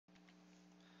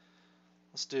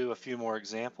Let's do a few more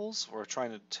examples. We're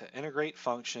trying to integrate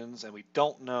functions and we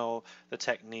don't know the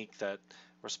technique that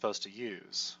we're supposed to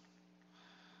use,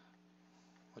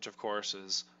 which of course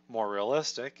is more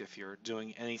realistic. If you're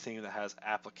doing anything that has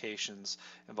applications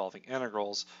involving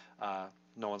integrals,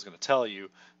 no one's going to tell you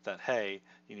that, hey,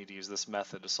 you need to use this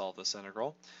method to solve this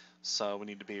integral. So we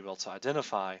need to be able to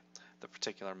identify the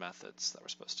particular methods that we're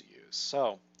supposed to use.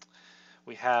 So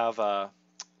we have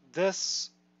this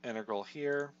integral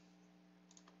here.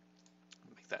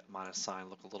 Make that minus sign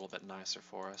look a little bit nicer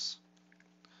for us.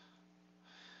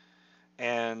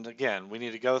 And again, we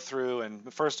need to go through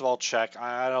and first of all check.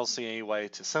 I don't see any way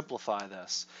to simplify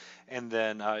this. And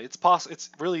then it's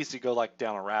really easy to go like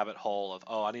down a rabbit hole of,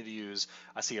 oh,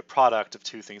 I see a product of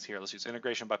two things here. Let's use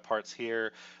integration by parts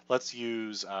here. Let's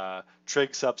use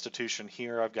trig substitution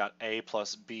here. I've got a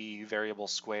plus b variable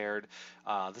squared.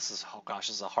 Oh gosh,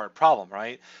 this is a hard problem,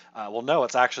 right? Well, no,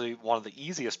 it's actually one of the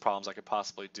easiest problems I could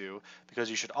possibly do,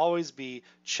 because you should always be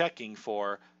checking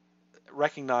for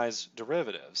recognized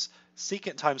derivatives.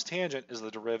 Secant times tangent is the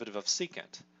derivative of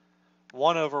secant.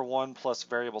 1 over 1 plus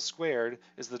variable squared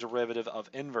is the derivative of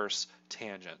inverse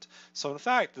tangent. So in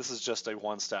fact, this is just a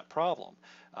one-step problem.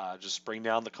 Just bring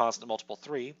down the constant multiple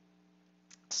 3.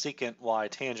 Secant y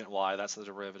tangent y, that's the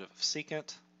derivative of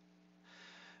secant.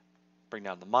 Bring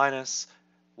down the minus.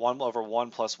 1 over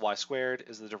 1 plus y squared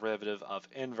is the derivative of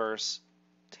inverse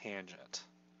tangent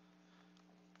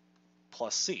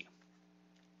plus c.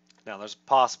 Now there's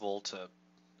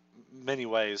many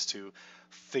ways to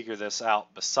figure this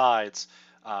out besides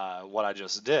what I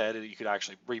just did. You could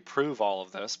actually reprove all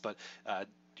of this, but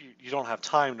you don't have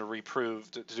time to reprove,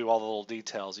 to do all the little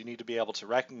details. You need to be able to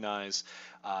recognize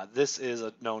this is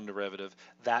a known derivative,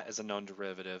 that is a known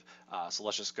derivative, so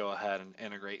let's just go ahead and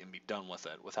integrate and be done with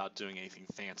it without doing anything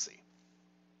fancy.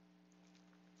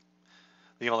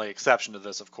 The only exception to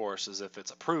this, of course, is if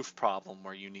it's a proof problem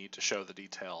where you need to show the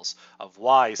details of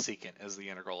why secant is the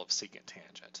integral of secant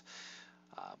tangent.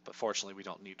 But fortunately, we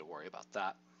don't need to worry about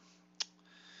that.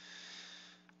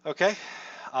 Okay,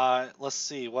 let's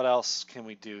see, what else can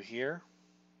we do here?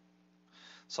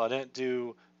 So I didn't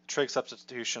do trig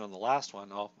substitution on the last one.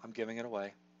 Oh, I'm giving it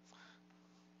away.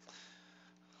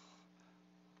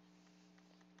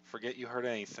 Forget you heard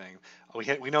anything.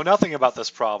 We know nothing about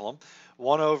this problem.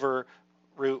 1 over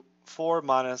root 4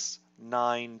 minus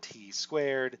 9t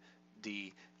squared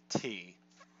dt.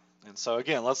 And so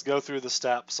again, let's go through the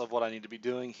steps of what I need to be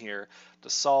doing here to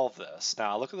solve this.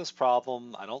 Now, look at this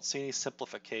problem. I don't see any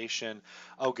simplification.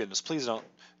 Oh goodness, please don't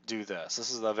do this.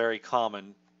 This is a very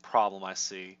common problem I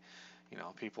see. You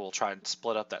know, people will try and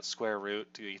split up that square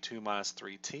root to be 2 minus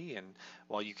 3t, and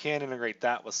while you can integrate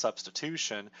that with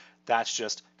substitution, that's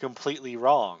just completely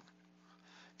wrong.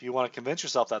 If you want to convince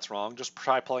yourself that's wrong, just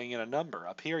try plugging in a number.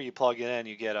 Up here, you plug it in,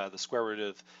 you get the square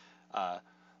root of,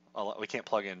 we can't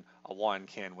plug in a 1,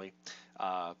 can we?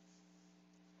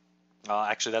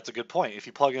 Actually, that's a good point. If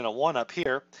you plug in a 1 up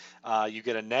here, you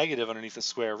get a negative underneath the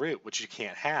square root, which you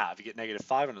can't have. You get negative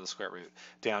 5 under the square root.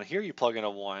 Down here, you plug in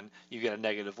a 1, you get a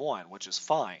negative 1, which is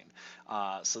fine.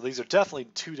 So these are definitely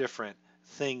two different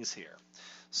things here.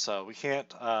 So we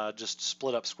can't just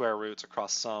split up square roots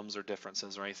across sums or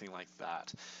differences or anything like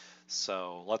that.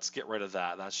 So let's get rid of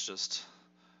that. That's just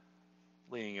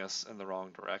leading us in the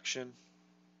wrong direction.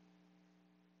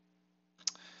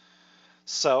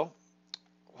 So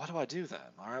what do I do then?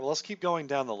 All right, well, let's keep going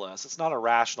down the list. It's not a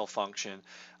rational function.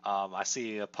 I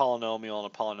see a polynomial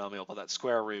and a polynomial, but that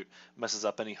square root messes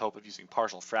up any hope of using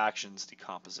partial fractions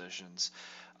decompositions.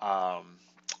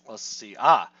 Let's see.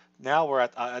 Now we're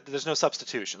at, there's no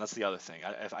substitution. That's the other thing.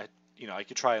 I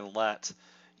could try and let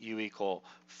u equal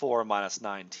 4 minus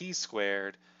 9t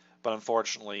squared, but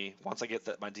unfortunately, once I get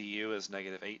that my du is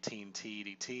negative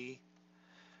 18t dt,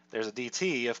 there's a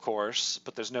dt, of course,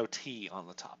 but there's no t on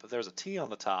the top. If there's a t on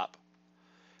the top,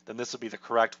 then this would be the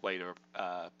correct way to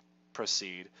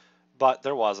proceed, but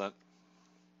there wasn't.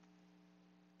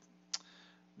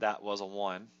 That was a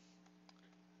 1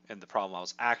 in the problem I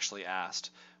was actually asked,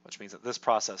 which means that this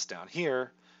process down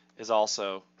here is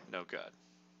also no good.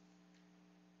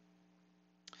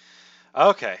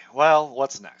 Okay, well,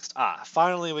 what's next?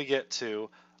 Finally we get to,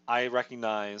 I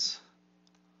recognize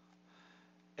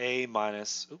a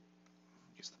minus,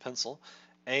 use the pencil,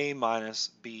 a minus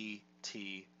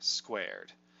bt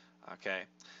squared. Okay,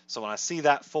 so when I see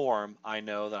that form, I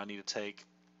know that I need to take,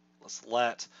 let's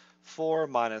let 4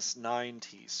 minus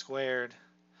 9t squared.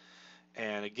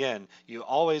 And again, you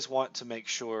always want to make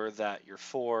sure that your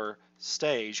 4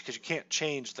 stays, because you can't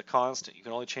change the constant, you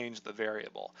can only change the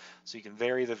variable. So you can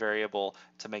vary the variable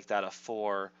to make that a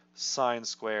 4 sine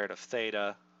squared of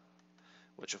theta,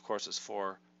 which of course is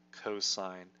 4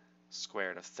 cosine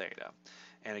squared of theta.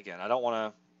 And again, I don't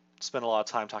want to spend a lot of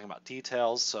time talking about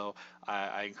details, so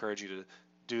I encourage you to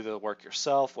do the work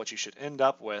yourself. What you should end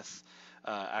up with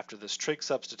after this trig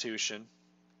substitution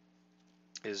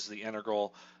is the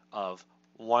integral of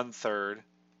 1/3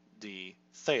 d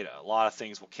theta. A lot of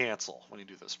things will cancel when you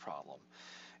do this problem,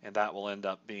 and that will end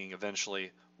up being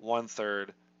eventually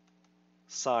 1/3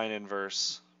 sine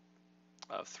inverse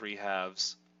of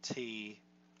 3/2 t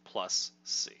plus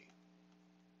c.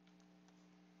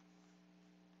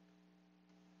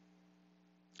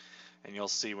 And you'll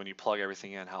see when you plug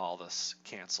everything in how all this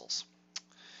cancels.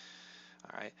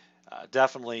 All right.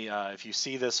 Definitely, if you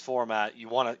see this format, you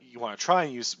want to try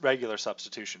and use regular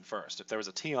substitution first. If there was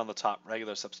a t on the top,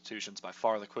 regular substitution is by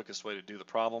far the quickest way to do the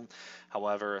problem.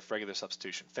 However, if regular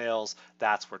substitution fails,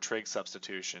 that's where trig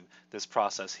substitution, this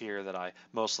process here that I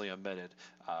mostly omitted,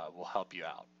 will help you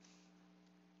out.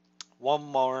 One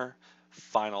more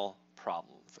final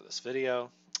problem for this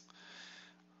video.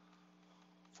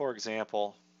 For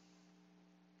example,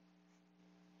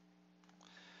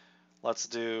 let's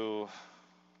do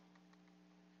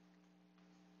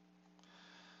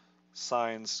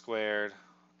sine squared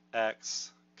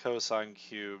x cosine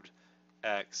cubed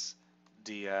x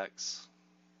dx.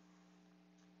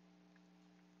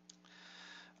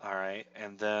 All right,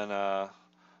 and then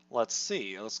let's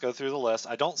see. Let's go through the list.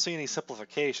 I don't see any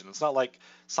simplification. It's not like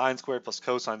sine squared plus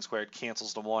cosine squared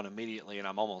cancels to 1 immediately and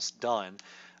I'm almost done.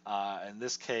 In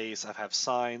this case, I have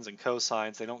sines and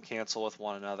cosines. They don't cancel with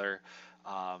one another.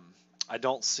 I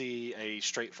don't see a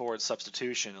straightforward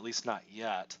substitution, at least not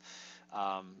yet.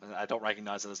 I don't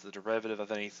recognize it as the derivative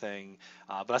of anything,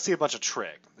 but I see a bunch of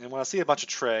trig. And when I see a bunch of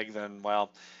trig, then, well,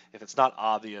 if it's not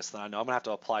obvious, then I know I'm going to have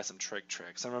to apply some trig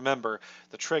tricks. And remember,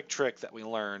 the trig trick that we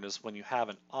learned is when you have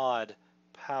an odd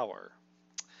power,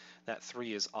 that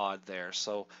 3 is odd there.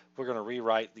 So we're going to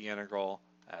rewrite the integral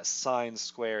as sine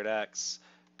squared x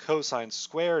cosine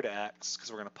squared x,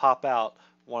 because we're going to pop out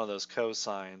one of those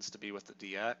cosines to be with the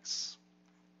dx.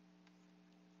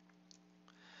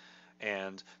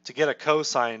 And to get a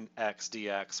cosine x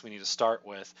dx, we need to start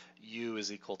with u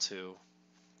is equal to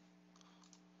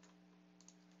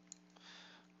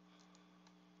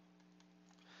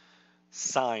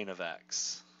sine of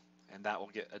x, and that will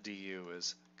get a du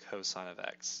as cosine of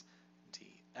x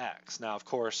dx. Now, of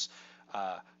course,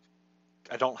 I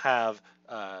don't have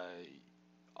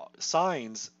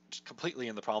sines completely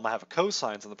in the problem. I have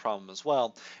cosines in the problem as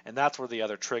well, and that's where the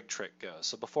other trig trick goes.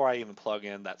 So before I even plug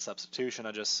in that substitution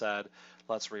I just said,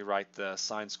 let's rewrite the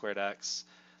sine squared x.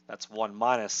 That's 1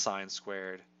 minus sine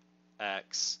squared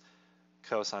x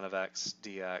cosine of x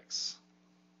dx.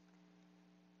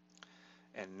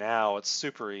 And now it's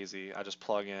super easy. I just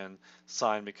plug in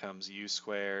sine becomes u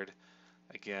squared.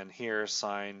 Again, here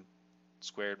sine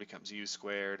squared becomes u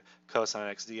squared. Cosine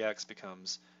x dx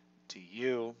becomes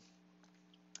du.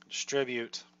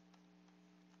 Distribute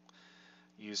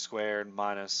u squared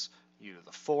minus u to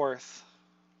the 4th,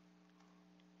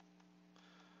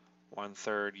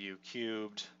 1/3 u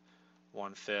cubed,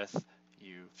 1/5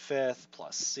 u 5th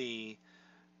plus c,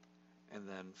 and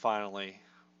then finally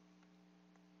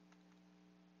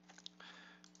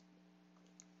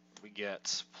we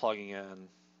get plugging in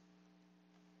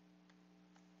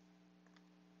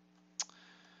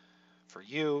for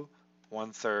u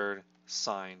 1/3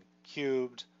 sine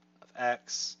cubed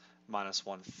x minus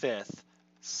 1/5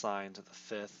 sine to the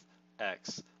 5th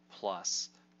x plus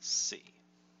c.